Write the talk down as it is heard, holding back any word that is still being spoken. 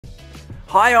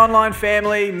Hi online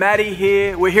family, Maddie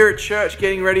here. We're here at church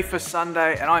getting ready for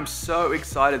Sunday, and I'm so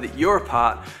excited that you're a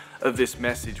part of this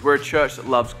message. We're a church that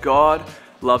loves God,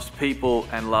 loves people,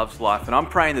 and loves life. And I'm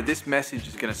praying that this message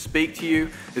is going to speak to you,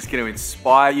 it's going to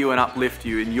inspire you and uplift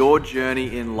you in your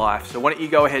journey in life. So why don't you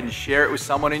go ahead and share it with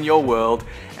someone in your world,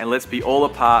 and let's be all a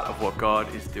part of what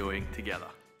God is doing together.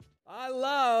 I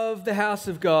love the house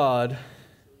of God.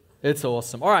 It's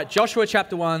awesome. All right, Joshua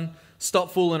chapter 1.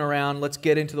 Stop fooling around. Let's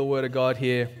get into the Word of God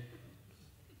here.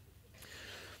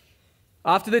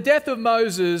 After the death of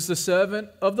Moses, the servant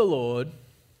of the Lord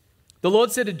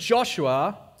said to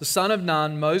Joshua, the son of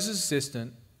Nun, Moses'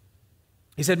 assistant,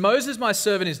 he said, Moses, my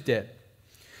servant, is dead.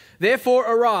 Therefore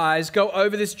arise, go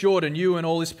over this Jordan, you and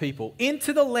all this people,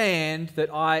 into the land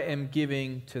that I am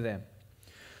giving to them.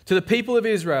 To the people of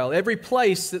Israel, every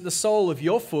place that the sole of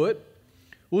your foot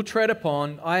will tread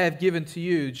upon, I have given to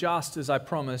you, just as I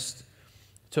promised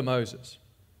to Moses.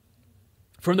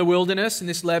 From the wilderness in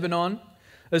this Lebanon,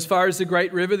 as far as the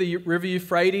great river, the river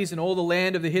Euphrates, and all the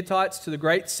land of the Hittites to the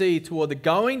great sea, toward the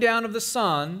going down of the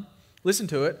sun, listen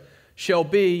to it, shall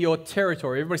be your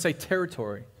territory. Everybody say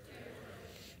territory.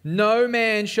 No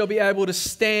man shall be able to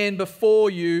stand before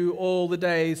you all the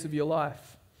days of your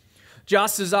life.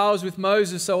 Just as I was with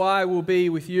Moses, so I will be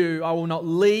with you. I will not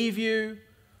leave you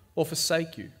or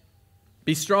forsake you.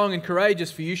 Be strong and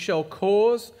courageous, for you shall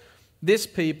cause this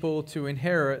people to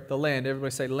inherit the land.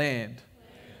 Everybody say land.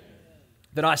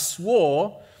 That I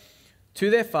swore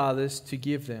to their fathers to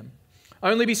give them.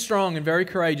 Only be strong and very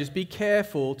courageous. Be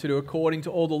careful to do according to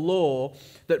all the law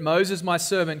that Moses my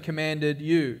servant commanded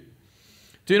you.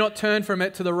 Do not turn from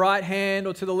it to the right hand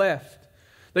or to the left,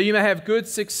 that you may have good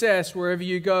success wherever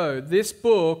you go. This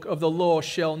book of the law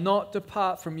shall not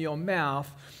depart from your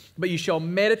mouth, but you shall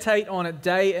meditate on it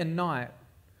day and night.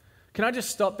 Can I just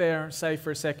stop there and say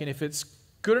for a second, if it's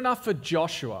good enough for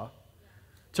Joshua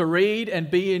to read and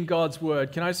be in God's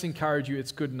Word, can I just encourage you,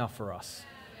 it's good enough for us.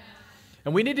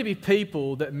 And we need to be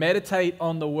people that meditate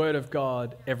on the Word of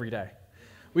God every day.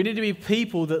 We need to be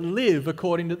people that live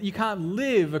according to, you can't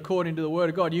live according to the Word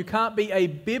of God. You can't be a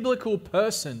biblical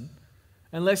person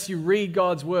unless you read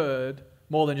God's Word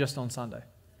more than just on Sunday.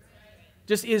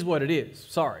 Just is what it is.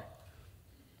 Sorry.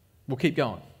 We'll keep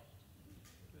going.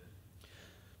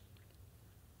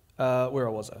 Where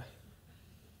was I?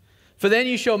 For then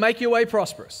you shall make your way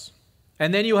prosperous,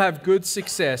 and then you'll have good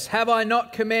success. Have I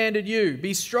not commanded you?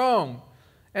 Be strong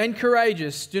and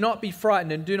courageous. Do not be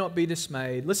frightened and do not be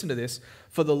dismayed. Listen to this.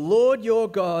 For the Lord your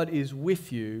God is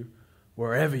with you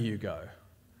wherever you go.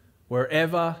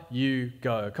 Wherever you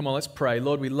go. Come on, let's pray.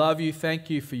 Lord, we love you. Thank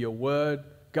you for your word.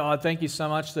 God, thank you so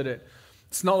much that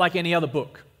it's not like any other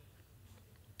book.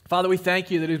 Father, we thank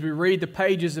you that as we read the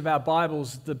pages of our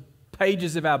Bibles, the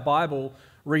pages of our Bible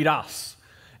read us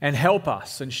and help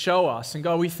us and show us. And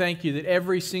God, we thank you that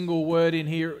every single word in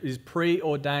here is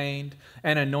preordained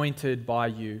and anointed by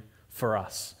you for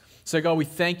us. So God, we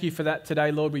thank you for that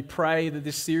today, Lord. We pray that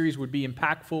this series would be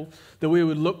impactful, that we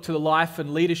would look to the life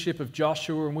and leadership of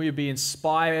Joshua, and we would be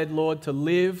inspired, Lord, to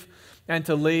live and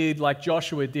to lead like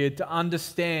Joshua did, to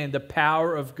understand the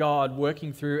power of God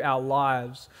working through our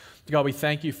lives. God, we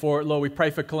thank you for it, Lord. We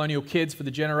pray for Colonial kids, for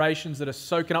the generations that are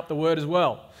soaking up the word as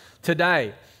well.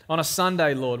 Today, on a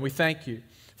Sunday, Lord, we thank you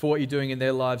for what you're doing in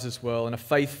their lives as well. And a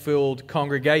faith-filled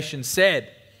congregation said,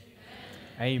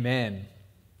 Amen.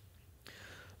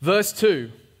 Verse 2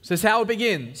 says how it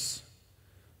begins.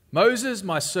 Moses,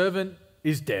 my servant,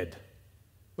 is dead.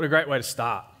 What a great way to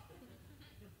start.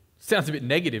 Sounds a bit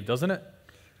negative, doesn't it?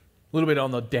 A little bit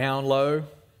on the down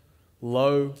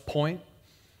low point.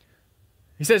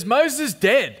 He says, Moses is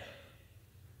dead.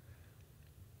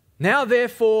 Now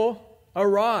therefore,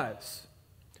 arise.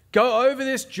 Go over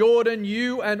this Jordan,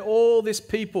 you and all this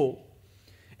people,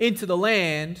 into the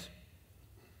land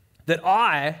that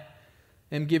I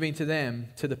am giving to them,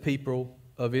 to the people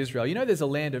of Israel. You know there's a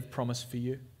land of promise for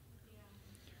you.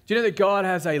 Do you know that God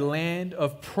has a land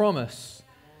of promise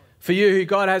for you?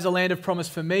 God has a land of promise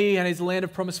for me, and He's a land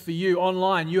of promise for you.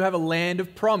 Online, you have a land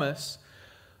of promise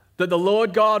that the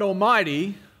Lord God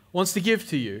Almighty wants to give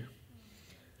to you.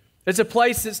 It's a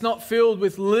place that's not filled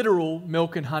with literal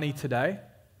milk and honey today,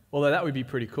 although that would be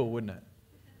pretty cool, wouldn't it?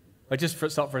 Like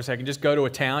stop for a second, just go to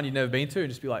a town you've never been to and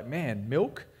just be like, man,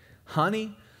 milk,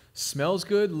 honey, smells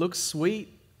good, looks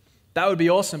sweet. That would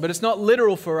be awesome, but it's not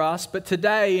literal for us. But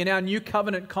today, in our new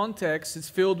covenant context, it's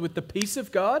filled with the peace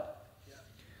of God,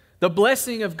 the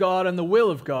blessing of God, and the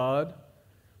will of God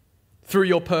through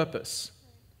your purpose.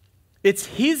 It's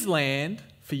His land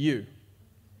for you.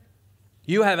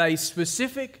 You have a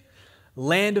specific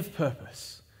land of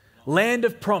purpose, land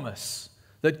of promise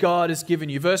that God has given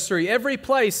you. Verse 3, every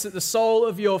place that the sole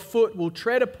of your foot will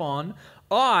tread upon,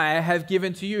 I have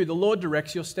given to you. The Lord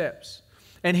directs your steps.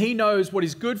 And He knows what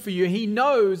is good for you. He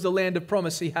knows the land of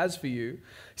promise He has for you.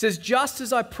 He says, just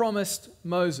as I promised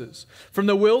Moses, from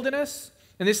the wilderness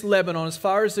and this Lebanon, as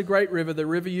far as the great river, the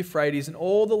river Euphrates, and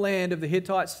all the land of the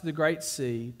Hittites to the great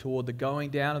sea, toward the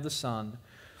going down of the sun,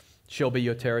 shall be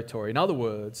your territory. In other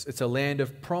words, it's a land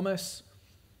of promise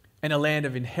and a land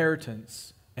of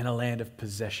inheritance and a land of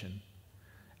possession.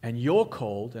 And you're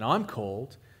called, and I'm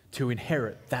called, to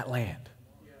inherit that land.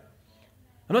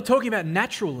 I'm not talking about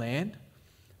natural land.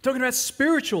 I'm talking about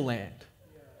spiritual land.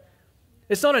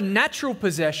 It's not a natural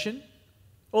possession,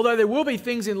 although there will be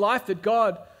things in life that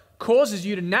God causes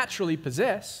you to naturally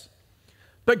possess.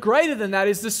 But greater than that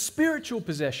is the spiritual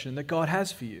possession that God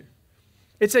has for you.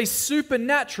 It's a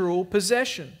supernatural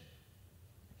possession.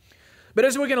 But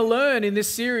as we're going to learn in this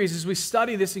series, as we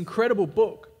study this incredible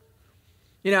book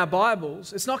in our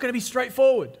Bibles, it's not going to be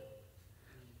straightforward.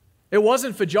 It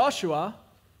wasn't for Joshua.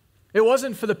 It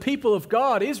wasn't for the people of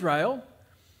God, Israel.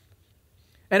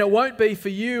 And it won't be for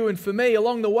you and for me.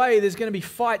 Along the way, there's going to be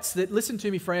fights that, listen to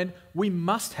me, friend, we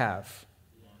must have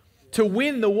to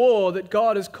win the war that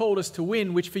God has called us to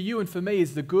win, which for you and for me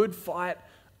is the good fight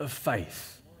of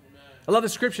faith. I love the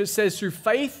scripture. It says, through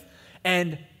faith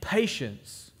and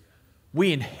patience,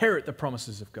 we inherit the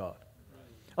promises of God.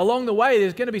 Along the way,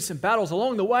 there's going to be some battles.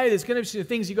 Along the way, there's going to be some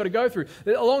things you've got to go through.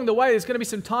 Along the way, there's going to be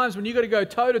some times when you've got to go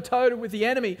toe-to-toe with the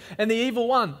enemy and the evil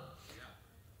one.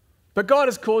 But God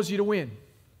has caused you to win.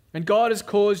 And God has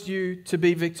caused you to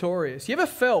be victorious. You ever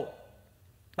felt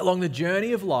along the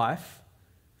journey of life,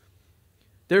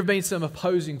 there have been some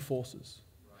opposing forces?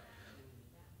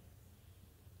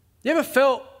 You ever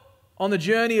felt on the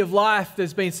journey of life,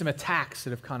 there's been some attacks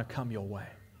that have kind of come your way?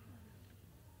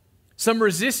 Some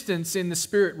resistance in the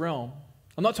spirit realm.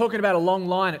 I'm not talking about a long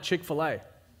line at Chick-fil-A,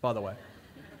 by the way.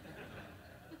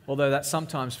 Although that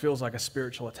sometimes feels like a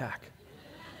spiritual attack.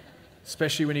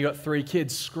 Especially when you got 3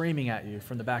 kids screaming at you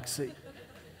from the back seat.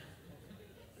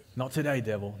 Not today,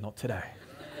 devil, not today.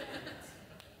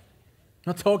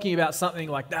 I'm not talking about something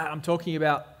like that. I'm talking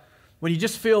about when you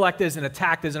just feel like there's an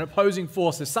attack, there's an opposing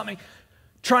force, there's something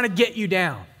trying to get you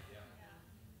down.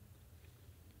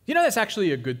 You know that's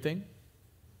actually a good thing?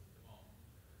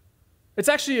 It's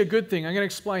actually a good thing. I'm going to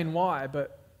explain why,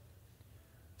 but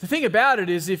the thing about it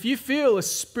is if you feel a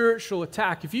spiritual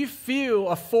attack, if you feel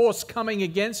a force coming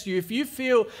against you, if you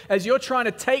feel as you're trying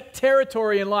to take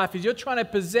territory in life, as you're trying to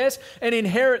possess and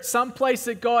inherit some place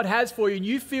that God has for you, and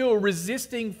you feel a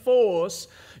resisting force,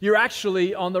 you're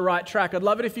actually on the right track. I'd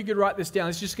love it if you could write this down.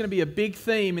 It's just going to be a big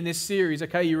theme in this series.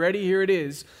 Okay, you ready? Here it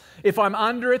is. If I'm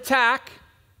under attack,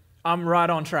 I'm right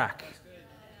on track.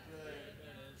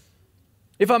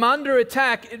 If I'm under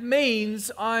attack, it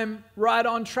means I'm right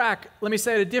on track. Let me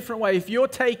say it a different way. If you're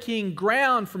taking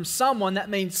ground from someone, that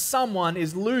means someone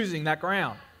is losing that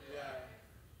ground.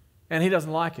 And he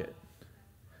doesn't like it.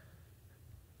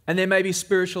 And there may be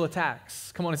spiritual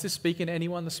attacks. Come on, is this speaking to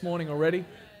anyone this morning already?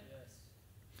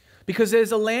 Because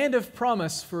there's a land of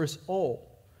promise for us all.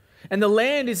 And the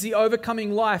land is the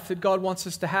overcoming life that God wants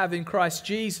us to have in Christ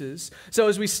Jesus. So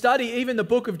as we study even the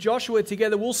book of Joshua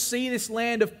together, we'll see this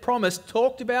land of promise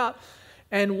talked about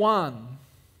and won.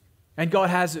 And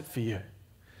God has it for you.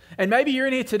 And maybe you're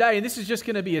in here today and this is just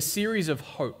going to be a series of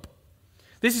hope.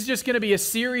 This is just going to be a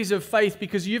series of faith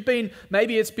because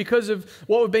maybe it's because of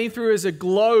what we've been through as a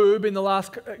globe in the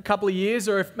last couple of years,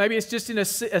 or if maybe it's just in a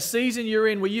season you're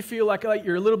in where you feel like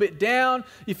you're a little bit down,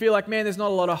 you feel like, man, there's not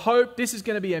a lot of hope. This is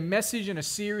going to be a message and a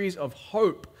series of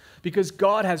hope because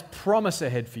God has promise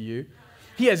ahead for you.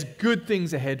 He has good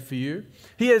things ahead for you.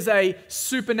 He has a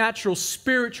supernatural,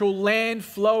 spiritual land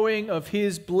flowing of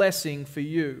His blessing for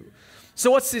you. So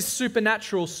what's this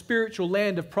supernatural, spiritual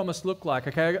land of promise look like?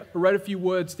 Okay, I wrote a few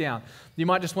words down. You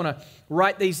might just want to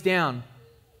write these down.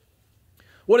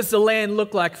 What does the land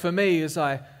look like for me as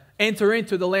I enter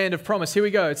into the land of promise? Here we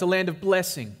go. It's a land of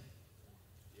blessing.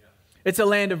 It's a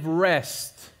land of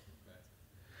rest.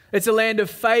 It's a land of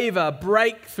favor,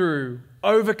 breakthrough,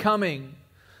 overcoming.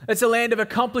 It's a land of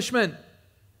accomplishment.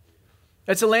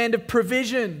 It's a land of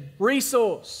provision,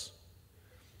 resource.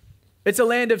 It's a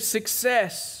land of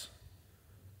success.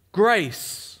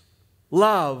 Grace,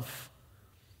 love,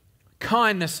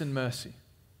 kindness, and mercy.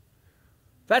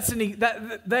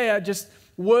 They are just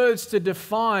words to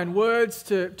define, words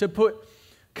to put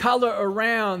color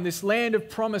around this land of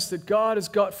promise that God has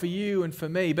got for you and for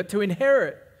me. But to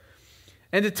inherit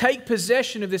and to take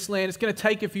possession of this land, it's going to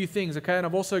take a few things, okay? And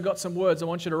I've also got some words I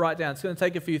want you to write down. It's going to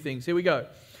take a few things. Here we go.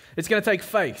 It's going to take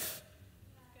faith.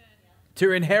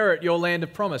 to inherit your land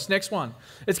of promise. Next one.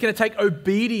 It's going to take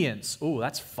obedience. Oh,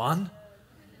 that's fun.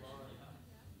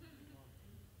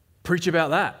 Preach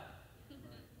about that.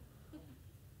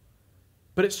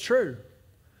 But it's true.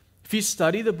 If you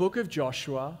study the book of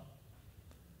Joshua,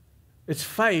 it's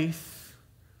faith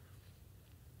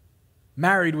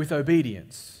married with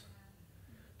obedience.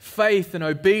 Faith and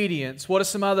obedience. What are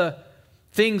some other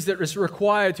things that is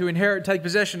required to inherit and take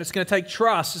possession? It's going to take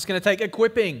trust. It's going to take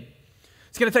equipping.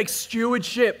 It's going to take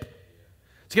stewardship.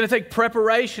 It's going to take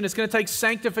preparation. It's going to take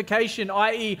sanctification,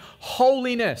 i.e.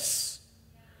 holiness.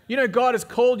 You know, God has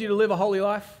called you to live a holy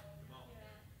life.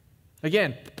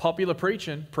 Again, popular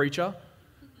preacher.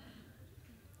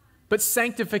 But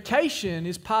sanctification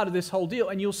is part of this whole deal,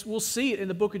 and we'll see it in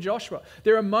the book of Joshua.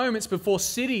 There are moments before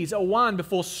cities are won,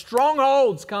 before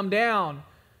strongholds come down,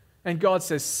 and God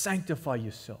says, sanctify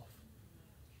yourself.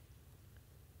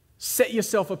 Set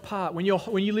yourself apart. When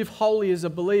you live holy as a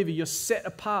believer, you're set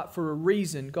apart for a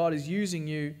reason. God is using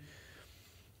you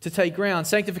to take ground.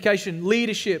 Sanctification,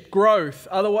 leadership, growth,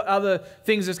 other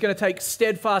things that's going to take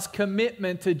steadfast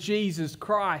commitment to Jesus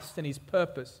Christ and His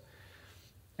purpose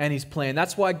and His plan.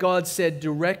 That's why God said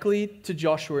directly to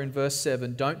Joshua in verse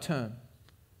 7, don't turn.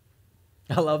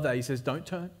 I love that. He says, don't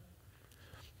turn.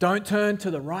 Don't turn to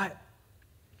the right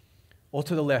or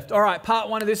to the left. All right, part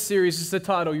 1 of this series is the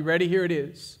title. You ready? Here it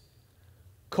is.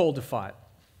 Called to fight.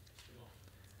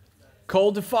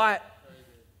 Called to fight.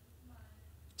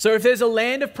 So if there's a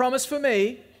land of promise for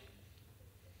me,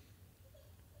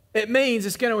 it means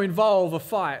it's going to involve a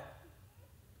fight.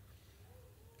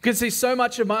 You can see so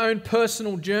much of my own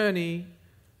personal journey,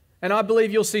 and I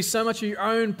believe you'll see so much of your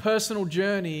own personal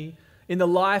journey in the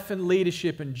life and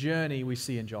leadership and journey we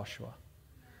see in Joshua.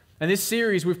 And this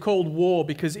series we've called War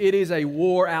because it is a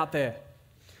war out there.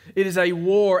 It is a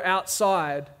war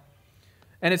outside,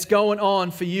 and it's going on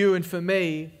for you and for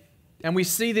me. And we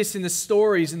see this in the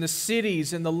stories, in the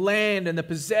cities, and the land, and the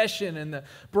possession, and the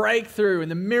breakthrough, and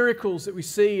the miracles that we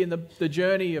see in the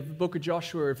journey of the book of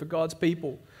Joshua for God's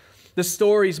people. The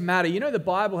stories matter. You know, the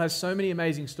Bible has so many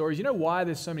amazing stories. You know why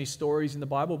there's so many stories in the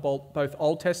Bible, both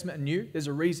Old Testament and New? There's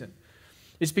a reason.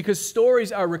 It's because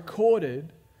stories are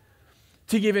recorded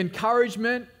to give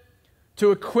encouragement,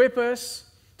 to equip us,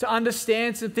 to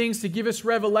understand some things, to give us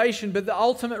revelation. But the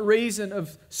ultimate reason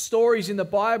of stories in the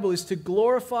Bible is to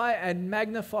glorify and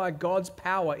magnify God's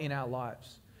power in our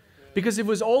lives. Because if it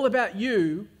was all about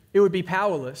you, it would be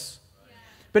powerless.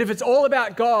 But if it's all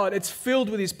about God, it's filled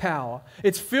with His power.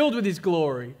 It's filled with His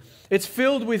glory. It's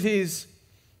filled with His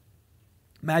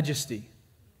majesty.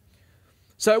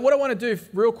 So what I want to do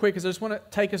real quick is I just want to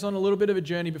take us on a little bit of a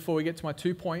journey before we get to my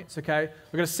 2 points, okay?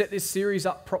 We're going to set this series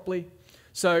up properly.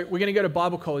 So we're going to go to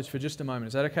Bible college for just a moment.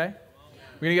 Is that okay?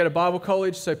 We're going to go to Bible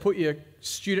college, so put your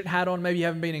student hat on. Maybe you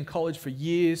haven't been in college for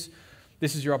years.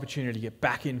 This is your opportunity to get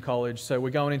back in college. So we're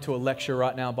going into a lecture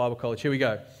right now in Bible college. Here we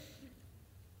go.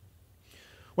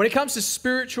 When it comes to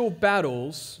spiritual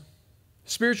battles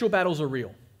are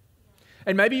real.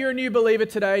 And maybe you're a new believer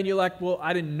today and you're like, well,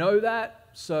 I didn't know that.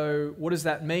 So what does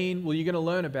that mean? Well, you're going to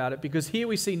learn about it because here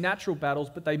we see natural battles,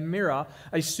 but they mirror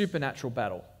a supernatural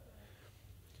battle.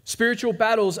 Spiritual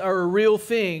battles are a real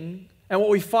thing, and what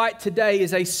we fight today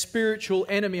is a spiritual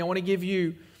enemy. I want to give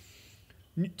you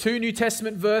 2 New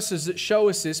Testament verses that show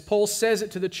us this. Paul says it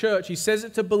to the church. He says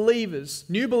it to believers,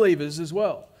 new believers as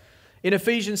well. In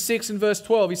Ephesians 6 and verse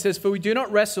 12, he says, "For we do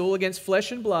not wrestle against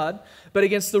flesh and blood, but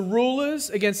against the rulers,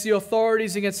 against the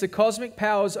authorities, against the cosmic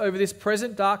powers over this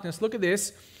present darkness." Look at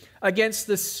this. Against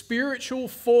the spiritual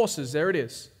forces, there it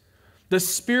is. The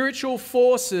spiritual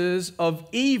forces of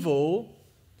evil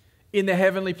in the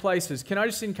heavenly places. Can I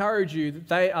just encourage you that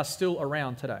they are still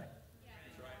around today?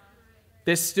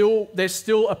 They're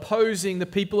still opposing the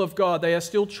people of God. They are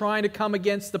still trying to come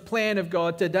against the plan of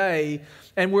God today,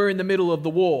 and we're in the middle of the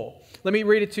war. Let me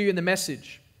read it to you in the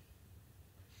Message.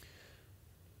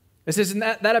 It says,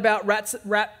 that about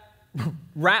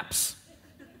wraps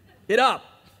it up.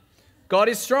 God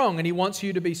is strong, and He wants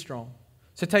you to be strong.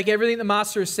 So take everything the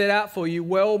Master has set out for you,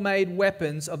 well-made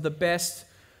weapons of the best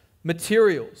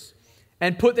materials,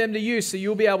 and put them to use so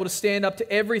you'll be able to stand up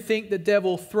to everything the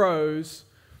devil throws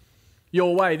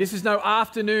your way. This is no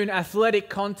afternoon athletic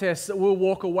contest that we'll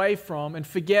walk away from and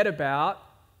forget about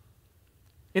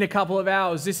in a couple of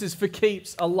hours. This is for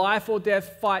keeps, a life or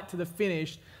death fight to the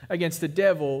finish against the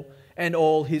devil and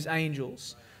all his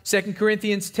angels. 2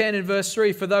 Corinthians 10 and verse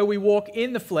 3, "For though we walk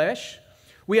in the flesh,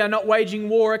 we are not waging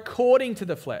war according to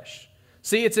the flesh."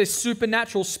 See, it's a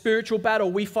supernatural, spiritual battle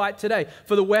we fight today.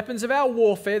 "For the weapons of our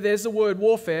warfare," there's the word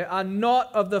warfare, "are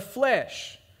not of the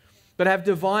flesh, but have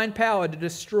divine power to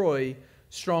destroy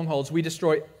strongholds. We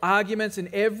destroy arguments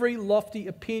and every lofty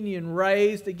opinion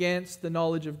raised against the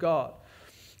knowledge of God,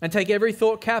 and take every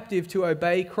thought captive to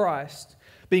obey Christ,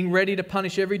 being ready to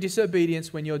punish every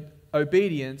disobedience when your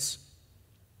obedience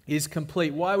is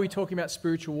complete. Why are we talking about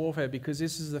spiritual warfare? Because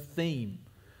this is the theme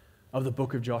of the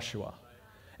book of Joshua.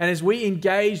 And as we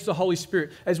engage the Holy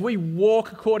Spirit, as we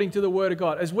walk according to the Word of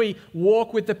God, as we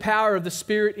walk with the power of the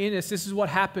Spirit in us, this is what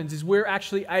happens, is we're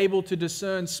actually able to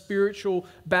discern spiritual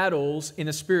battles in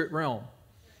the spirit realm.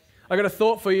 I got a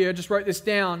thought for you. I just wrote this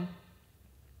down.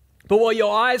 But what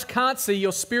your eyes can't see,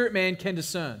 your spirit man can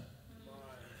discern.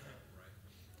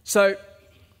 So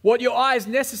what your eyes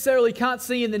necessarily can't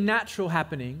see in the natural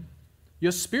happening,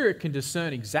 your spirit can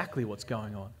discern exactly what's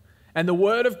going on. And the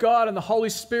Word of God and the Holy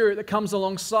Spirit that comes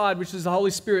alongside, which is the Holy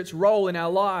Spirit's role in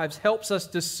our lives, helps us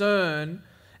discern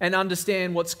and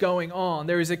understand what's going on.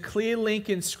 There is a clear link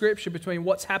in Scripture between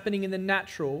what's happening in the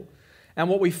natural and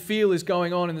what we feel is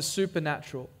going on in the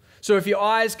supernatural. So if your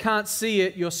eyes can't see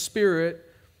it, your spirit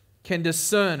can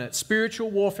discern it. Spiritual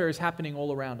warfare is happening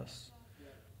all around us.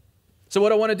 So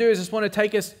what I want to do is just want to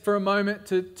take us for a moment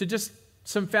to just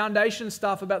some foundation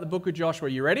stuff about the book of Joshua.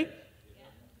 You ready?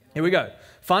 Here we go.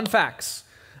 Fun facts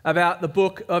about the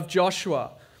book of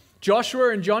Joshua.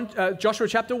 Joshua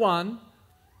chapter 1,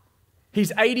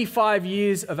 he's 85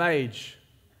 years of age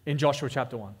in Joshua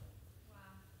chapter 1.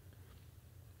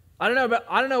 I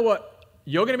don't know what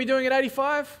you're going to be doing at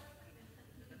 85.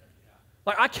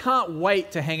 Like, I can't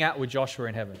wait to hang out with Joshua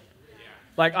in heaven.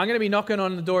 Like, I'm going to be knocking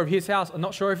on the door of his house. I'm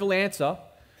not sure if he'll answer.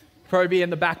 Probably be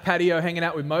in the back patio hanging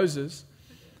out with Moses.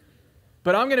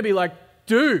 But I'm going to be like,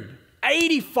 dude,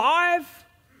 85?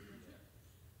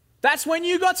 That's when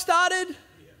you got started?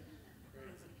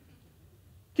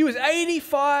 He was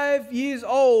 85 years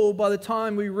old by the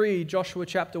time we read Joshua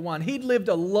chapter 1. He'd lived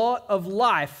a lot of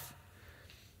life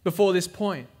before this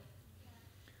point.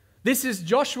 This is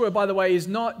Joshua, by the way, is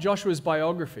not Joshua's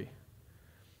biography.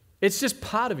 It's just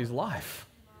part of his life.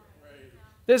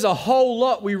 There's a whole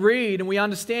lot we read and we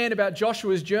understand about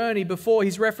Joshua's journey before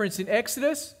he's referenced in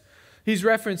Exodus, he's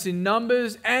referenced in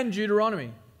Numbers and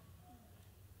Deuteronomy.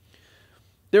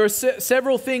 There are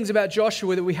several things about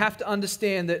Joshua that we have to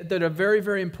understand that are very,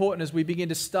 very important as we begin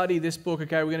to study this book.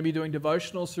 Okay, we're going to be doing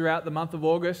devotionals throughout the month of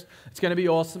August. It's going to be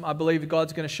awesome. I believe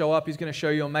God's going to show up. He's going to show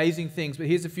you amazing things. But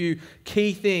here's a few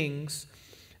key things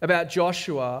about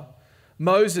Joshua.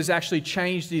 Moses actually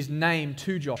changed his name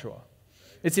to Joshua.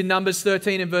 It's in Numbers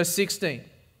 13 and verse 16.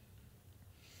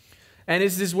 And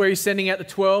this is where he's sending out the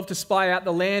 12 to spy out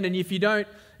the land. And if you're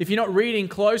not reading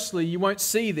closely, you won't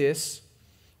see this,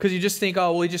 because you just think,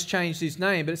 oh, well, he just changed his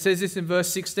name. But it says this in verse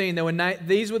 16.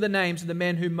 These were the names of the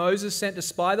men whom Moses sent to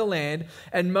spy the land.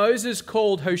 And Moses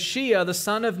called Hoshea, the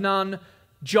son of Nun,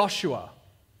 Joshua.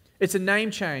 It's a name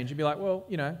change. You'd be like, well,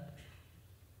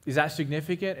 is that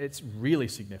significant? It's really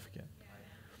significant.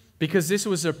 Because this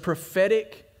was a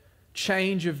prophetic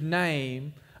change of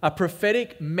name, a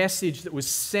prophetic message that was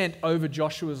sent over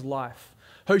Joshua's life.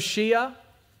 Hoshea,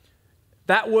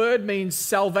 that word means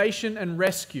salvation and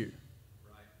rescue.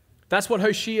 That's what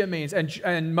Hoshea means.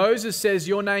 And Moses says,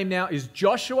 your name now is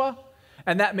Joshua,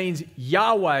 and that means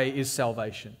Yahweh is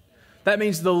salvation. That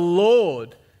means the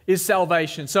Lord is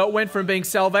salvation. So it went from being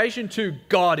salvation to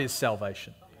God is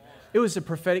salvation. It was a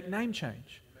prophetic name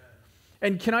change.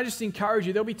 And can I just encourage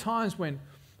you, there'll be times when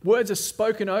words are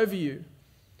spoken over you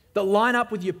that line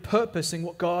up with your purpose and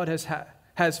what God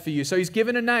has for you. So he's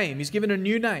given a name. He's given a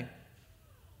new name.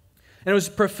 And it was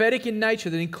prophetic in nature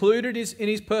that included in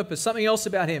his purpose. Something else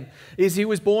about him is he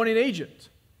was born in Egypt.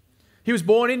 He was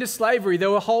born into slavery. There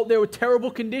were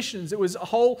terrible conditions. It was a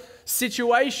whole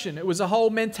situation. It was a whole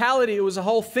mentality. It was a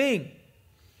whole thing.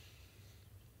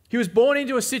 He was born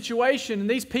into a situation, and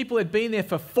these people had been there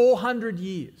for 400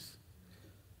 years.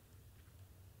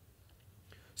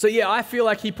 So yeah, I feel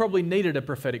like he probably needed a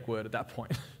prophetic word at that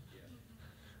point.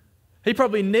 He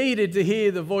probably needed to hear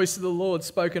the voice of the Lord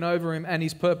spoken over him and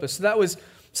his purpose. So that was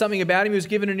something about him. He was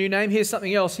given a new name. Here's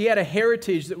something else. He had a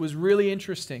heritage that was really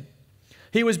interesting.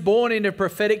 He was born into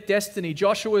prophetic destiny.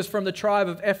 Joshua was from the tribe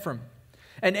of Ephraim.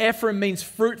 And Ephraim means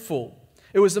fruitful.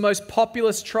 It was the most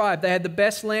populous tribe. They had the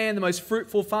best land, the most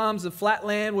fruitful farms, the flat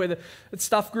land where the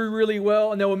stuff grew really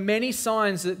well. And there were many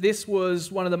signs that this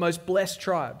was one of the most blessed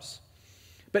tribes.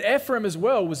 But Ephraim as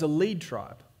well was a lead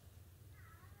tribe.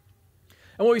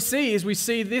 And what we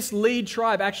see this lead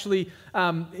tribe actually,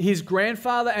 his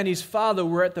grandfather and his father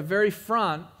were at the very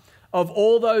front of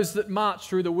all those that marched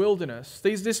through the wilderness.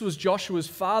 This was Joshua's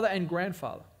father and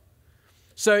grandfather.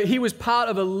 So he was part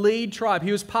of a lead tribe.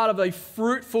 He was part of a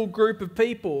fruitful group of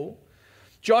people.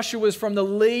 Joshua was from the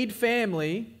lead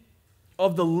family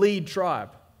of the lead tribe.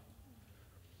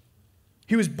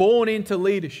 He was born into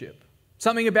leadership.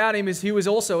 Something about him is he was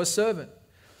also a servant.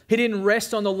 He didn't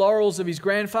rest on the laurels of his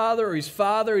grandfather or his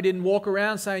father. He didn't walk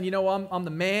around saying, you know, I'm the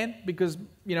man because,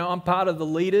 you know, I'm part of the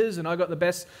leaders and I got the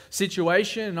best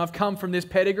situation and I've come from this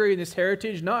pedigree and this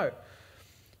heritage. No.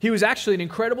 He was actually an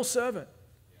incredible servant.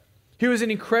 He was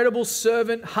an incredible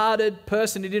servant-hearted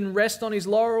person. He didn't rest on his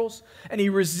laurels and he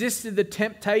resisted the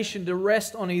temptation to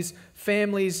rest on his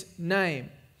family's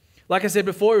name. Like I said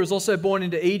before, he was also born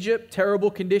into Egypt,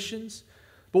 terrible conditions.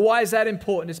 But why is that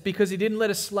important? It's because he didn't let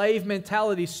a slave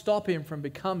mentality stop him from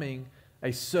becoming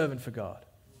a servant for God.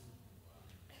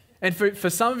 And for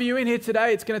some of you in here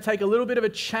today, it's going to take a little bit of a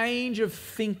change of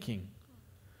thinking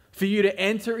for you to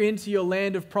enter into your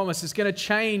land of promise. It's going to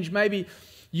change maybe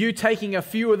you taking a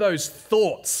few of those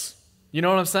thoughts, you know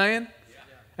what I'm saying?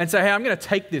 And say, hey, I'm going to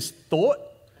take this thought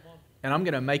and I'm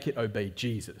going to make it obey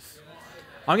Jesus.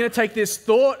 I'm going to take this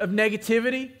thought of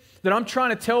negativity that I'm trying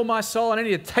to tell my soul, and I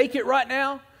need to take it right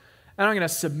now, and I'm going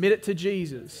to submit it to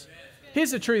Jesus.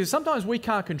 Here's the truth. Sometimes we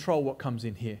can't control what comes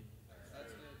in here.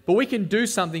 But we can do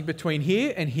something between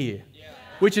here and here,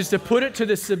 which is to put it to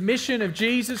the submission of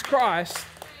Jesus Christ,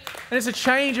 and it's a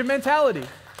change of mentality.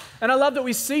 And I love that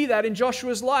we see that in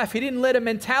Joshua's life. He didn't let a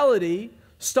mentality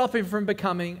stop him from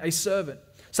becoming a servant.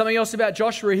 Something else about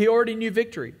Joshua, he already knew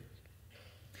victory.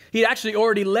 He actually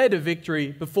already led a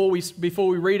victory before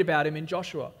we read about him in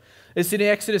Joshua. It's in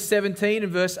Exodus 17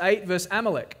 and verse 8, verse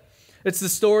Amalek. It's the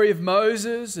story of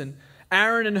Moses and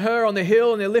Aaron and Hur on the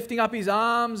hill, and they're lifting up his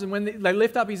arms, and when they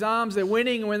lift up his arms, they're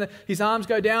winning, and when his arms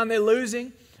go down, they're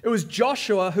losing. It was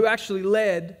Joshua who actually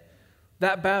led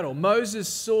that battle. Moses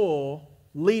saw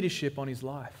leadership on his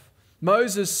life.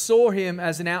 Moses saw him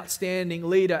as an outstanding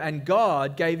leader, and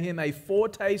God gave him a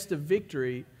foretaste of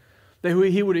victory that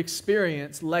he would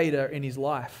experience later in his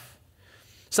life.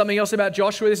 Something else about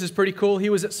Joshua, this is pretty cool. He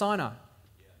was at Sinai.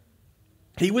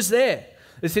 He was there.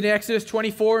 It's in Exodus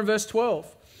 24 and verse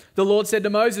 12. The Lord said to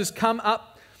Moses, come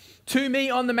up to me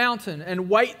on the mountain and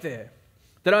wait there,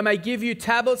 that I may give you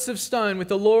tablets of stone with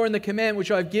the law and the command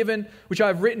which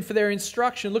I've written for their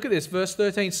instruction. Look at this, verse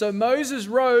 13. So Moses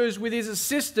rose with his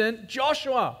assistant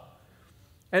Joshua,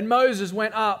 and Moses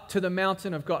went up to the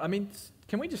mountain of God. I mean,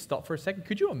 can we just stop for a second?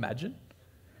 Could you imagine?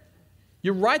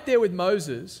 You're right there with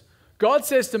Moses. God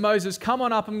says to Moses, come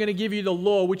on up, I'm going to give you the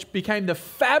law, which became the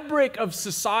fabric of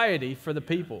society for the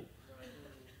people.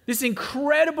 This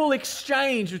incredible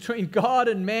exchange between God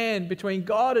and man, between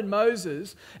God and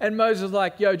Moses. And Moses is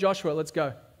like, yo, Joshua, let's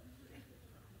go.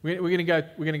 We're going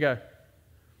to go.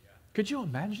 Could you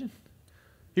imagine?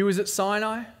 He was at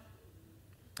Sinai.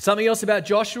 Something else about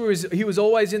Joshua is he was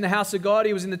always in the house of God.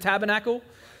 He was in the tabernacle.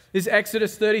 This is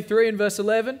Exodus 33 and verse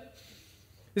 11.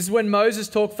 This is when Moses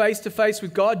talked face to face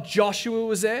with God. Joshua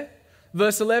was there.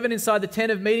 Verse 11, inside the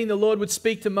tent of meeting, the Lord would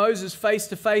speak to Moses face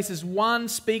to face as one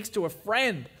speaks to a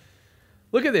friend.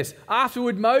 Look at this.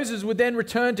 Afterward, Moses would then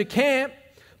return to camp,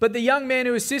 but the young man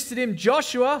who assisted him,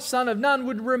 Joshua, son of Nun,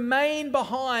 would remain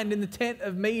behind in the tent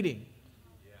of meeting.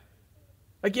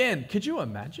 Again, could you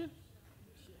imagine?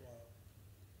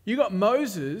 You got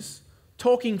Moses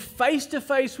talking face to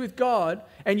face with God,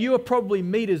 and you are probably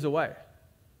meters away.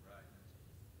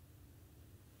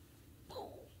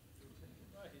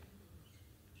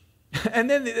 And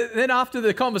then after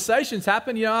the conversations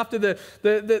happened, after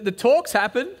the talks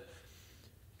happened,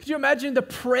 could you imagine the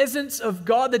presence of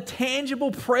God, the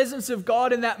tangible presence of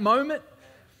God in that moment?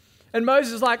 And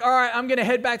Moses is like, all right, I'm going to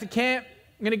head back to camp.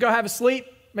 I'm going to go have a sleep,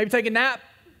 maybe take a nap,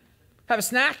 have a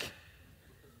snack.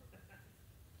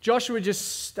 Joshua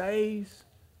just stays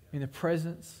in the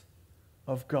presence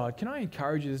of God. Can I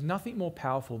encourage you, there's nothing more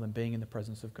powerful than being in the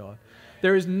presence of God.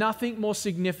 There is nothing more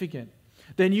significant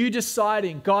than you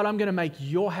deciding, God, I'm going to make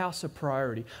your house a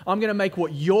priority. I'm going to make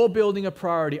what you're building a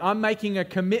priority. I'm making a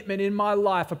commitment in my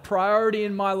life, a priority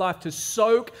in my life to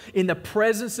soak in the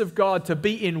presence of God, to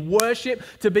be in worship,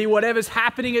 to be whatever's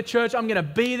happening at church. I'm going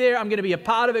to be there. I'm going to be a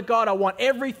part of it. God, I want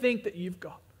everything that you've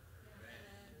got.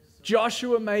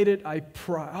 Joshua made it a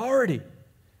priority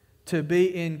to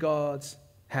be in God's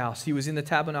house. He was in the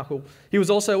tabernacle. He was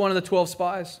also one of the 12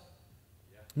 spies.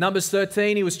 Numbers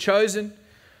 13, he was chosen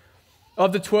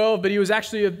of the 12, but he was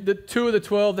actually the two of the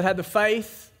 12 that had the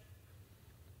faith,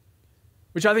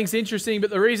 which I think is interesting. But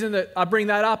the reason that I bring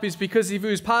that up is because if he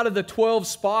was part of the 12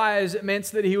 spies, it meant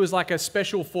that he was like a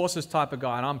special forces type of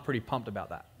guy, and I'm pretty pumped about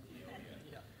that.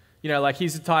 Like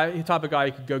he's the type of guy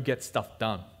who could go get stuff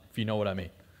done, if you know what I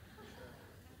mean.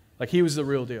 Like he was the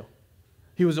real deal.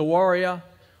 He was a warrior.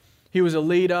 He was a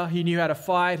leader. He knew how to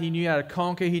fight. He knew how to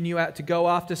conquer. He knew how to go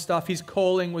after stuff. His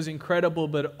calling was incredible,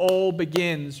 but it all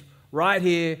begins right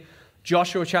here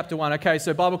Joshua chapter 1. Okay,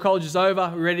 so Bible college is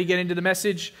over. We're ready to get into the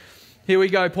message. Here we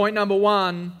go. Point number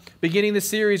 1, beginning the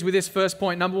series with this first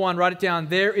point. Number 1, write it down.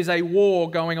 There is a war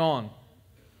going on.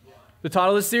 The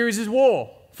title of the series is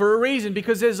War, for a reason,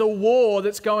 because there's a war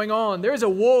that's going on. There is a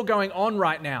war going on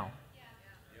right now.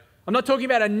 I'm not talking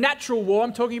about a natural war.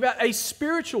 I'm talking about a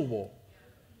spiritual war.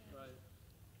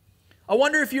 I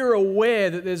wonder if you're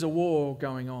aware that there's a war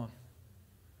going on.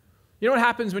 You know what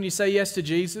happens when you say yes to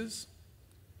Jesus?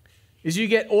 Is you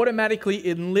get automatically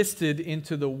enlisted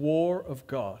into the war of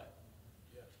God.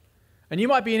 And you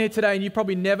might be in here today and you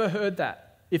probably never heard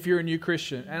that if you're a new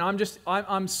Christian. And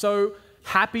I'm so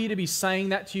happy to be saying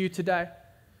that to you today.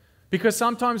 Because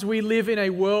sometimes we live in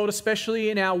a world, especially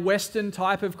in our Western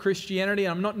type of Christianity,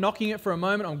 and I'm not knocking it for a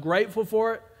moment, I'm grateful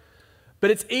for it,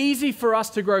 but it's easy for us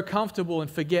to grow comfortable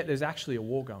and forget there's actually a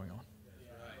war going on.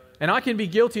 And I can be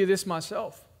guilty of this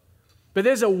myself. But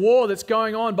there's a war that's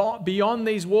going on beyond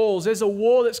these walls. There's a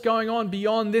war that's going on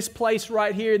beyond this place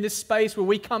right here, in this space where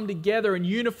we come together and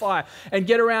unify and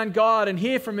get around God and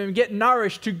hear from Him and get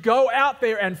nourished to go out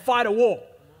there and fight a war.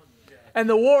 And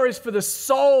the war is for the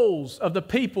souls of the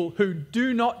people who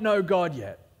do not know God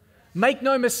yet. Make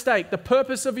no mistake, the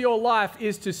purpose of your life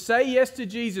is to say yes to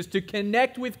Jesus, to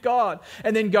connect with God,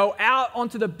 and then go out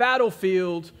onto the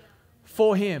battlefield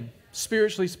for Him,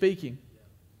 spiritually speaking.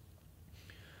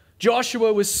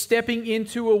 Joshua was stepping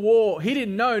into a war. He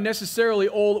didn't know necessarily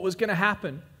all that was going to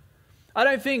happen. I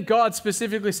don't think God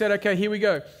specifically said, okay, here we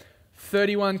go.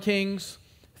 31 kings,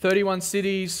 31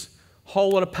 cities,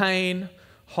 whole lot of pain,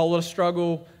 whole lot of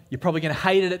struggle. You're probably going to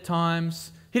hate it at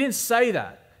times. He didn't say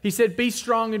that. He said, be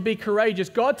strong and be courageous.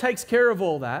 God takes care of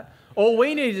all that. All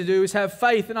we need to do is have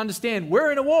faith and understand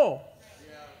we're in a war.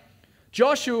 Yeah.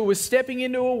 Joshua was stepping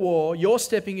into a war. You're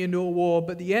stepping into a war,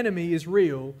 but the enemy is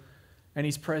real and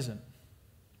he's present.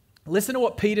 Listen to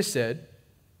what Peter said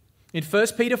in 1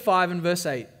 Peter 5 and verse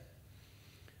 8.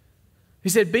 He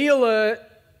said, be alert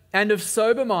and of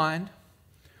sober mind.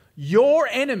 Your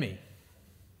enemy,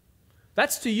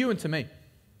 that's to you and to me.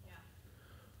 Yeah.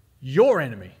 Your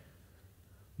enemy.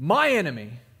 My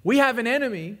enemy. We have an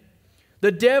enemy.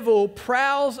 The devil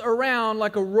prowls around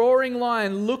like a roaring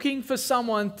lion looking for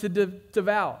someone to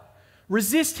devour.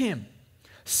 Resist him.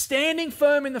 Standing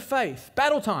firm in the faith.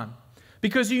 Battle time.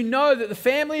 Because you know that the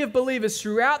family of believers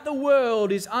throughout the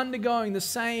world is undergoing the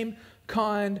same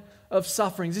kind of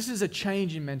sufferings. This is a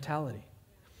change in mentality.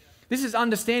 This is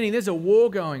understanding there's a war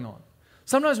going on.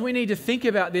 Sometimes we need to think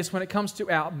about this when it comes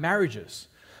to our marriages.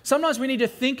 Sometimes we need to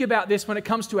think about this when it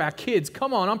comes to our kids.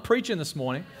 Come on, I'm preaching this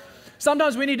morning.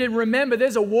 Sometimes we need to remember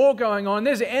there's a war going on.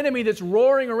 There's an enemy that's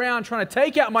roaring around trying to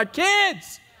take out my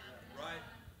kids.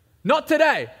 Not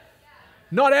today.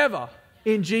 Not ever.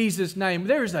 In Jesus' name.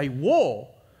 There is a war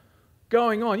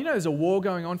going on. You know there's a war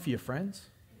going on for your friends?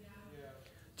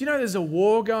 Do you know there's a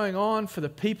war going on for the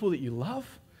people that you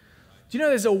love? Do you know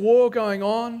there's a war going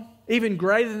on, even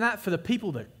greater than that, for the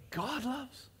people that God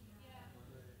loves?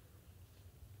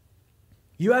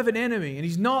 You have an enemy and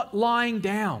he's not lying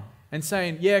down and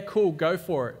saying, yeah, cool, go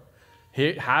for it.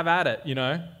 Here, have at it, you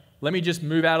know. Let me just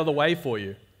move out of the way for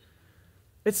you.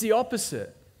 It's the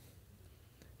opposite.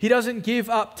 He doesn't give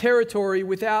up territory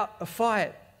without a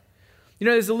fight. You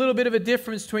know, there's a little bit of a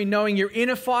difference between knowing you're in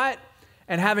a fight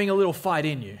and having a little fight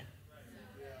in you.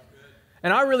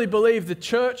 And I really believe the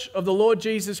church of the Lord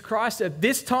Jesus Christ at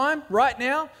this time, right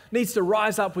now, needs to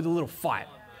rise up with a little fight.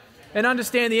 And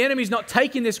understand the enemy's not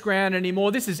taking this ground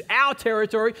anymore. This is our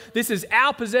territory. This is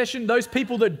our possession. Those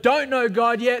people that don't know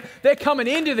God yet, they're coming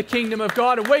into the kingdom of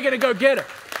God and we're going to go get it.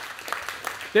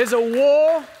 There's a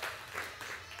war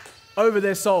over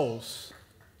their souls.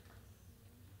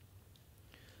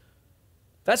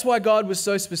 That's why God was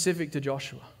so specific to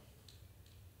Joshua.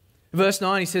 Verse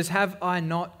 9, he says, have I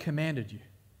not commanded you?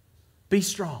 Be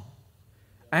strong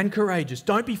and courageous.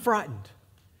 Don't be frightened.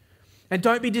 And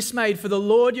don't be dismayed, for the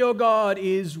Lord your God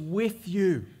is with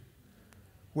you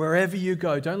wherever you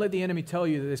go. Don't let the enemy tell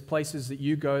you that there's places that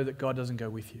you go that God doesn't go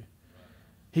with you.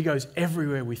 He goes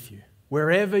everywhere with you.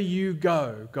 Wherever you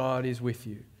go, God is with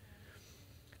you.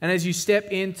 And as you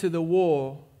step into the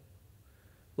war,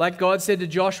 like God said to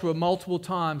Joshua multiple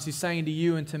times, He's saying to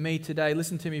you and to me today,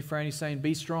 listen to me, friend, He's saying,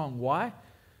 be strong. Why?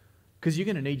 Because you're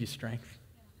going to need your strength.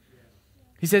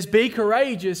 He says, be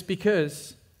courageous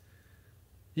because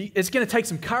it's going to take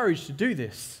some courage to do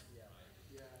this.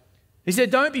 He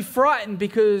said, don't be frightened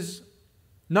because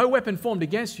no weapon formed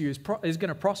against you is going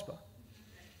to prosper.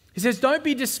 He says, don't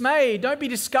be dismayed, don't be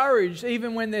discouraged,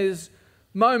 even when there's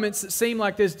moments that seem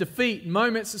like there's defeat,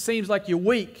 moments that seems like you're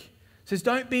weak. He says,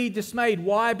 don't be dismayed.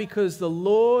 Why? Because the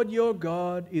Lord your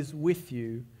God is with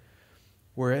you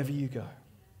wherever you go.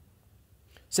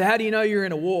 So how do you know you're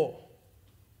in a war?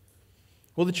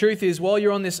 Well, the truth is, while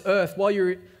you're on this earth, while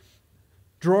you're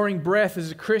drawing breath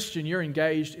as a Christian, you're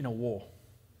engaged in a war.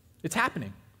 It's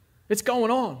happening. It's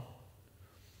going on.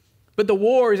 But the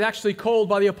war is actually called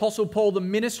by the Apostle Paul the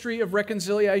ministry of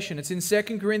reconciliation. It's in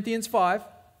 2 Corinthians 5,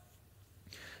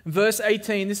 verse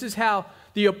 18. This is how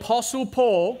the Apostle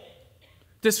Paul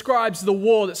describes the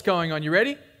war that's going on. You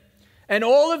ready? And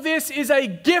all of this is a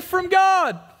gift from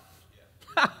God.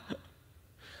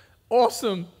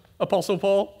 Awesome, Apostle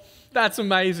Paul. That's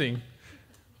amazing.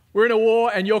 We're in a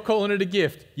war and you're calling it a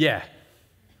gift. Yeah.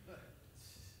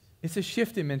 It's a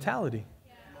shift in mentality.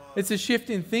 It's a shift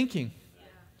in thinking.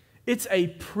 It's a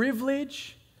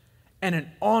privilege and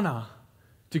an honor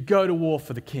to go to war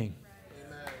for the King.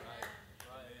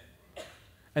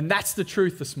 And that's the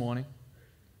truth this morning.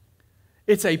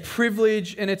 It's a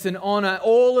privilege and it's an honor.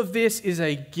 All of this is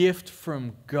a gift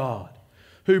from God,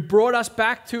 who brought us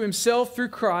back to himself through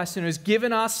Christ and has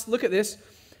given us, look at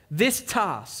this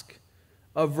task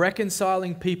of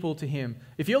reconciling people to him.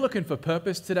 If you're looking for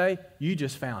purpose today, you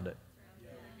just found it.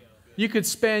 You could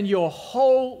spend your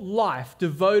whole life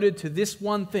devoted to this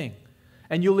one thing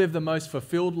and you'll live the most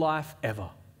fulfilled life ever.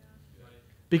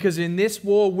 Because in this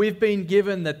war, we've been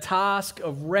given the task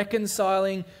of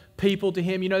reconciling people to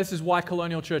him. You know, this is why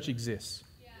Colonial Church exists.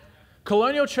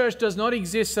 Colonial Church does not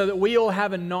exist so that we all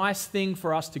have a nice thing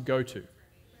for us to go to.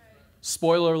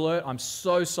 Spoiler alert, I'm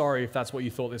so sorry if that's what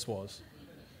you thought this was.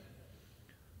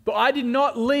 But I did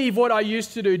not leave what I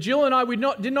used to do. Jill and I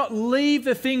did not leave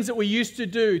the things that we used to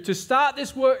do to start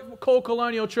this work called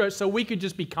Colonial Church so we could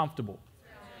just be comfortable.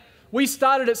 We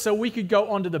started it so we could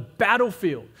go onto the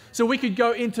battlefield, so we could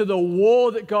go into the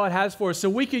war that God has for us, so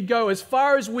we could go as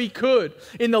far as we could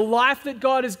in the life that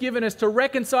God has given us to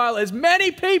reconcile as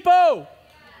many people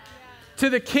to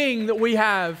the King that we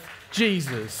have,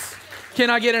 Jesus. Can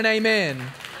I get an amen?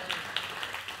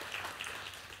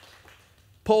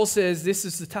 Paul says this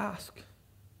is the task.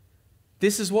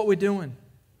 This is what we're doing.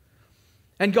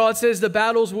 And God says the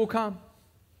battles will come.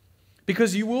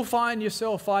 Because you will find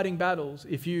yourself fighting battles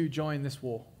if you join this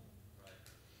war.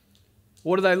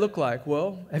 What do they look like?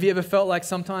 Well, have you ever felt like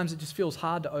sometimes it just feels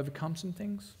hard to overcome some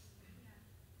things?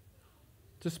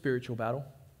 It's a spiritual battle.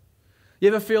 You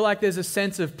ever feel like there's a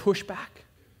sense of pushback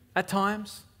at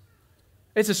times?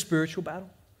 It's a spiritual battle.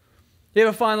 You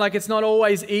ever find like it's not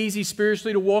always easy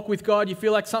spiritually to walk with God? You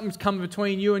feel like something's come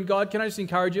between you and God? Can I just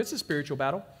encourage you? It's a spiritual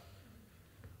battle.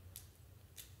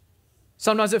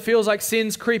 Sometimes it feels like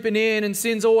sin's creeping in and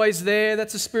sin's always there.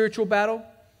 That's a spiritual battle.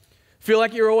 Feel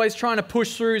like you're always trying to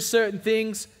push through certain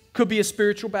things. Could be a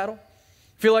spiritual battle.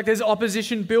 Feel like there's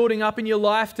opposition building up in your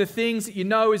life to things that you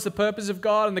know is the purpose of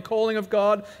God and the calling of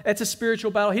God. It's a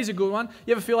spiritual battle. Here's a good one.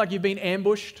 You ever feel like you've been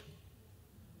ambushed?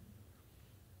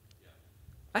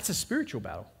 That's a spiritual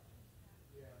battle.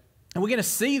 And we're going to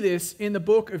see this in the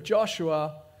book of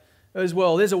Joshua as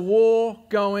well. There's a war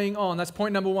going on. That's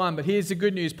point number one. But here's the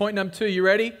good news. Point number two, you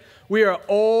ready? We are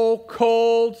all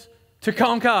called to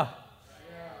conquer.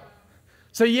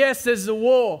 So yes, there's a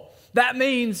war. That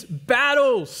means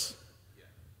battles.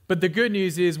 But the good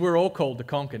news is we're all called to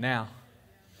conquer now.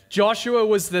 Joshua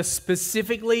was the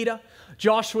specific leader.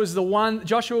 Joshua was the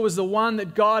one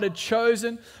that God had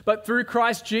chosen. But through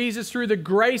Christ Jesus, through the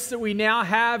grace that we now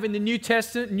have in the New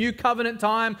Testament, New Covenant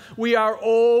time, we are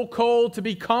all called to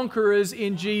be conquerors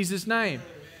in Jesus' name.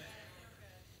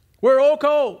 We're all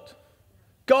called.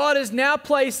 God has now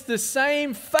placed the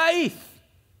same faith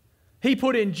He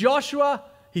put in Joshua,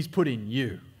 He's put in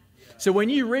you. So when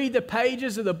you read the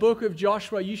pages of the book of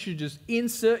Joshua, you should just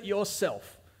insert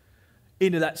yourself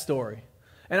into that story.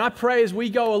 And I pray as we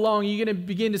go along, you're going to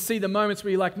begin to see the moments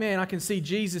where you're like, man, I can see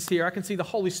Jesus here. I can see the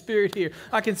Holy Spirit here.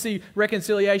 I can see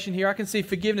reconciliation here. I can see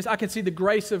forgiveness. I can see the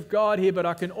grace of God here, but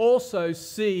I can also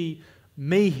see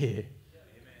me here.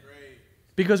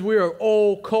 Because we are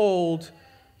all called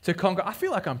to conquer. I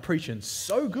feel like I'm preaching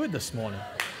so good this morning.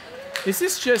 Is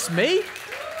this just me?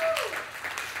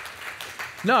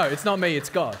 No, it's not me, it's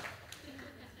God.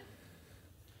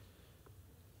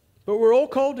 But we're all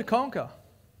called to conquer.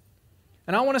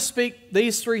 And I want to speak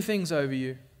these three things over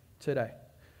you today.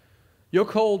 You're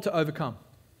called to overcome.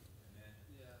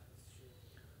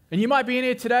 And you might be in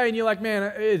here today and you're like,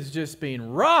 man, it's just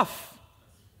been rough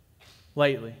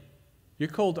lately. You're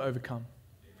called to overcome.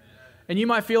 And you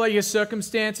might feel like your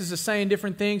circumstances are saying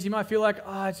different things. You might feel like,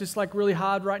 it's just like really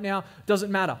hard right now. It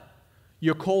doesn't matter.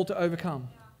 You're called to overcome.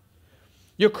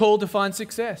 You're called to find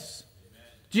success.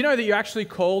 Do you know that you're actually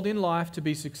called in life to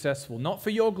be successful? Not for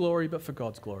your glory, but for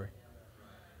God's glory.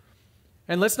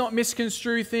 And let's not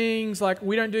misconstrue things like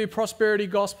we don't do prosperity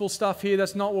gospel stuff here.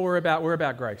 That's not what we're about. We're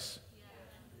about grace.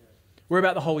 We're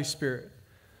about the Holy Spirit.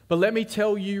 But let me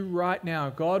tell you right now,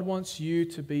 God wants you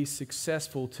to be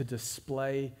successful to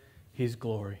display His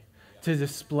glory, to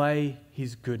display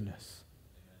His goodness.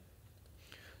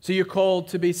 So you're called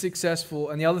to be successful.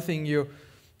 And the other thing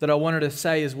that I wanted to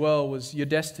say as well was you're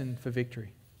destined for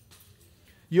victory.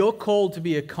 You're called to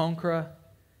be a conqueror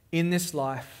in this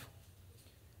life,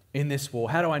 in this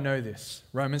war. How do I know this?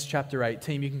 Romans chapter 8.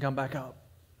 Team, you can come back up.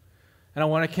 And I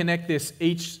want to connect this,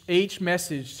 each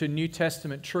message to New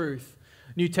Testament truth,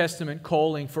 New Testament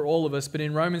calling for all of us. But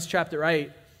in Romans chapter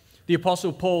 8, the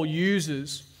Apostle Paul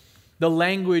uses the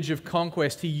language of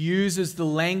conquest. He uses the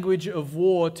language of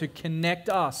war to connect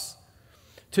us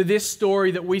to this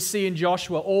story that we see in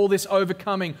Joshua, all this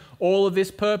overcoming, all of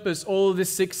this purpose, all of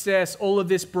this success, all of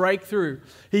this breakthrough.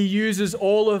 He uses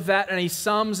all of that and he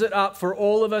sums it up for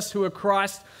all of us who are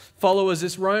Christ followers.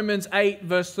 It's Romans 8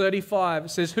 verse 35. It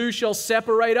says, "Who shall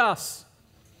separate us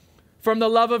from the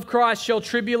love of Christ? Shall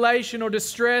tribulation or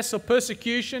distress or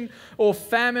persecution or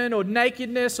famine or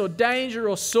nakedness or danger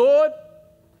or sword?"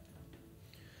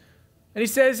 And he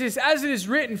says this, "As it is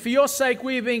written, for your sake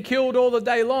we have been killed all the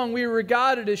day long. We are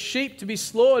regarded as sheep to be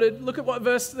slaughtered." Look at what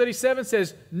verse 37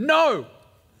 says. No.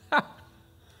 I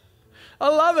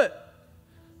love it.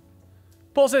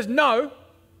 Paul says no.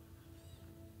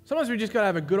 Sometimes we just got to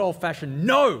have a good old-fashioned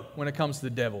no when it comes to the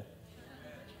devil.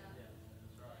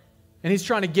 And he's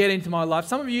trying to get into my life.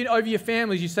 Some of you, over your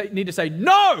families, you need to say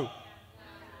no.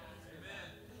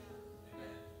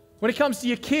 When it comes to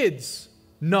your kids,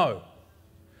 no.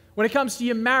 When it comes to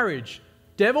your marriage,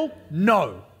 devil,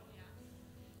 no.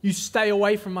 You stay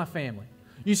away from my family.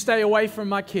 You stay away from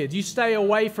my kids. You stay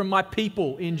away from my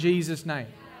people in Jesus' name.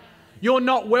 You're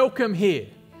not welcome here.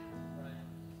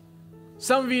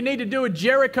 Some of you need to do a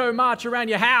Jericho march around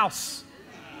your house.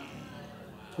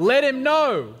 Let him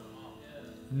know.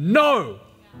 No.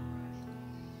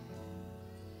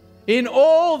 In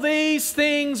all these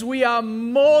things we are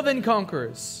more than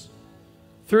conquerors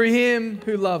through him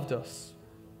who loved us.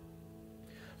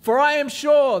 For I am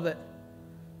sure that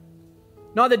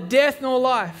neither death nor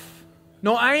life,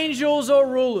 nor angels or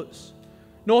rulers,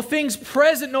 nor things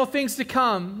present nor things to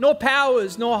come, nor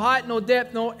powers, nor height nor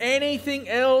depth, nor anything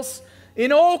else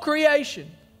in all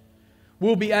creation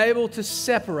will be able to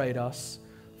separate us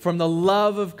from the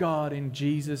love of God in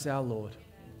Jesus our Lord.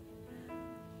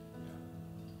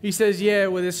 He says, yeah,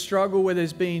 where there's struggle, where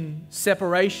there's been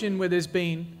separation, where there's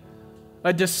been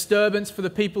a disturbance for the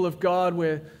people of God,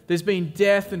 where there's been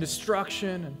death and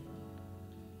destruction. And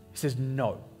he says,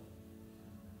 no.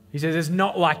 He says, it's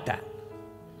not like that.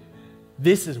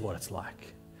 This is what it's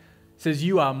like. He says,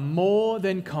 you are more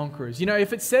than conquerors. You know,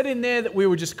 if it said in there that we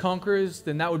were just conquerors,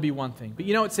 then that would be one thing. But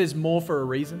you know, it says more for a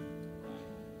reason.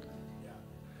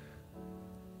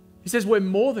 He says we're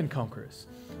more than conquerors.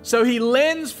 So he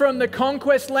lends from the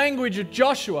conquest language of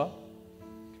Joshua.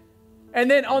 And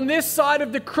then on this side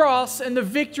of the cross and the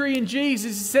victory in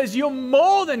Jesus, he says, you're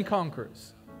more than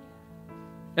conquerors.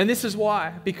 And this is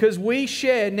why. Because we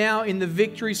share now in the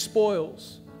victory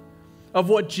spoils of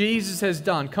what Jesus has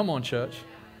done. Come on, church.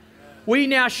 We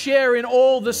now share in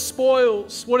all the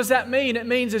spoils. What does that mean? It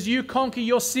means as you conquer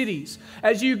your cities,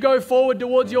 as you go forward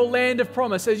towards your land of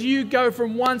promise, as you go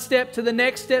from one step to the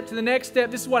next step to the next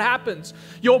step, this is what happens.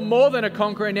 You're more than a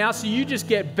conqueror now, so you just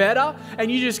get better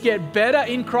and you just get better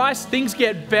in Christ. Things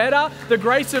get better. The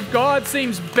grace of God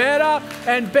seems better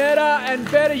and better and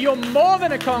better. You're more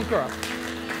than a conqueror.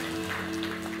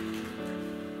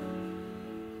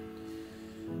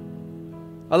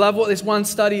 I love what this one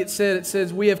study it said. It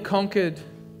says, we have conquered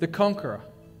the conqueror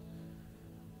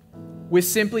with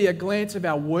simply a glance of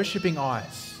our worshipping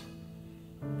eyes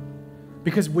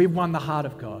because we've won the heart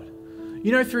of God.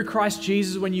 You know, through Christ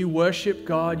Jesus, when you worship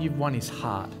God, you've won his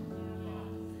heart.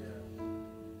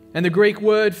 And the Greek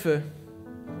word for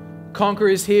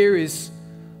conquerors here is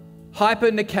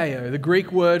hypernikeo, the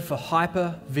Greek word for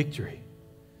hyper victory.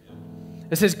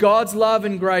 It says, God's love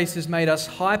and grace has made us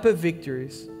hyper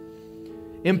victories,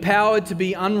 empowered to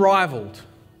be unrivaled,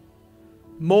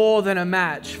 more than a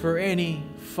match for any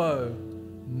foe,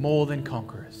 more than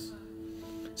conquerors.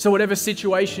 So whatever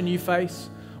situation you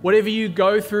face, whatever you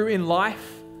go through in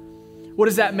life, what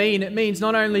does that mean? It means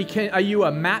not only are you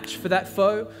a match for that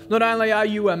foe, not only are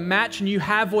you a match and you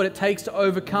have what it takes to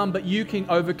overcome, but you can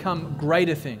overcome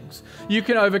greater things. You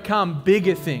can overcome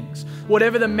bigger things.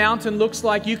 Whatever the mountain looks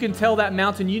like, you can tell that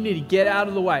mountain you need to get out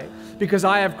of the way because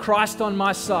I have Christ on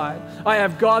my side. I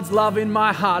have God's love in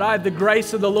my heart. I have the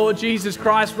grace of the Lord Jesus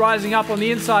Christ rising up on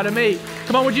the inside of me.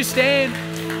 Come on, would you stand?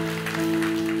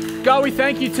 God, we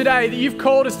thank you today that you've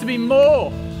called us to be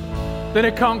more than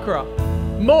a conqueror,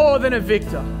 more than a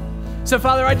victor. So,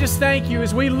 Father, I just thank you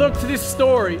as we look to this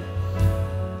story.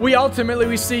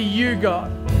 We see you,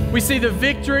 God. We see the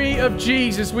victory of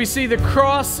Jesus. We see the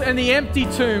cross and the empty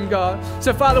tomb, God.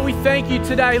 So, Father, we thank you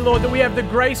today, Lord, that we have the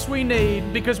grace we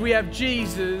need because we have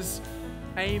Jesus.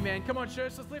 Amen. Come on,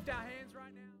 church, let's lift our hands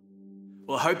right now.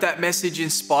 Well, I hope that message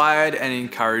inspired and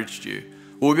encouraged you.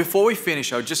 Well, before we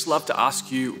finish, I would just love to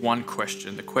ask you one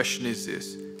question. The question is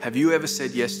this: have you ever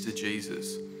said yes to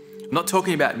Jesus? I'm not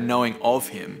talking about knowing of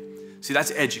him. See,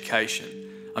 that's education.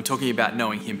 I'm talking about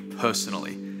knowing him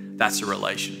personally. That's a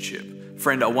relationship.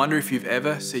 Friend, I wonder if you've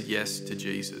ever said yes to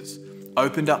Jesus,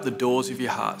 opened up the doors of your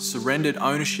heart, surrendered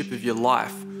ownership of your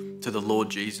life to the Lord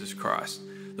Jesus Christ.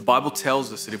 The Bible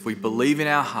tells us that if we believe in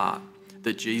our heart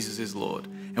that Jesus is Lord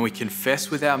and we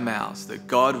confess with our mouths that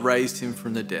God raised him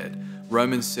from the dead,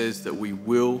 Romans says that we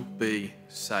will be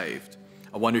saved.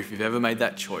 I wonder if you've ever made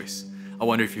that choice. I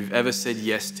wonder if you've ever said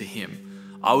yes to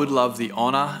him. I would love the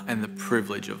honor and the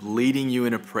privilege of leading you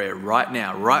in a prayer right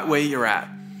now, right where you're at,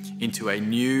 into a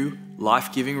new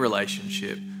life-giving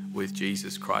relationship with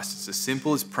Jesus Christ. It's as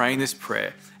simple as praying this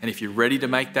prayer. And if you're ready to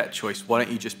make that choice, why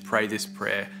don't you just pray this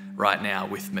prayer right now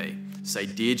with me? Say,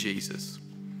 "Dear Jesus,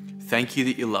 thank you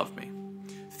that you love me.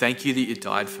 Thank you that you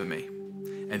died for me.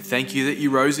 And thank you that you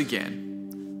rose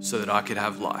again so that I could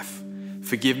have life.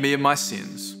 Forgive me of my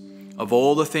sins, of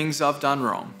all the things I've done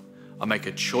wrong. I make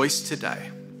a choice today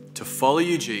to follow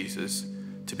you, Jesus,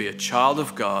 to be a child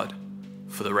of God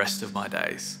for the rest of my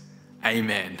days."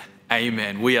 Amen.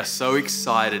 Amen. We are so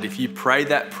excited. If you prayed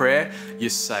that prayer,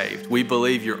 you're saved. We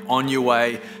believe you're on your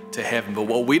way to heaven. But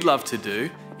what we'd love to do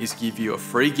is give you a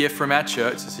free gift from our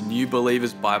church. It's a New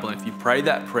Believer's Bible. And if you pray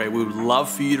that prayer, we would love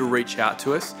for you to reach out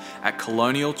to us at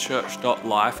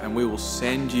colonialchurch.life, and we will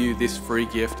send you this free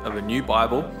gift of a new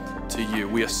Bible to you.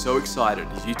 We are so excited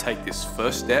as you take this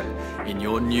first step in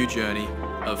your new journey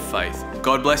of faith.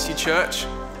 God bless you, church,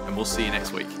 and we'll see you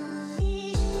next week.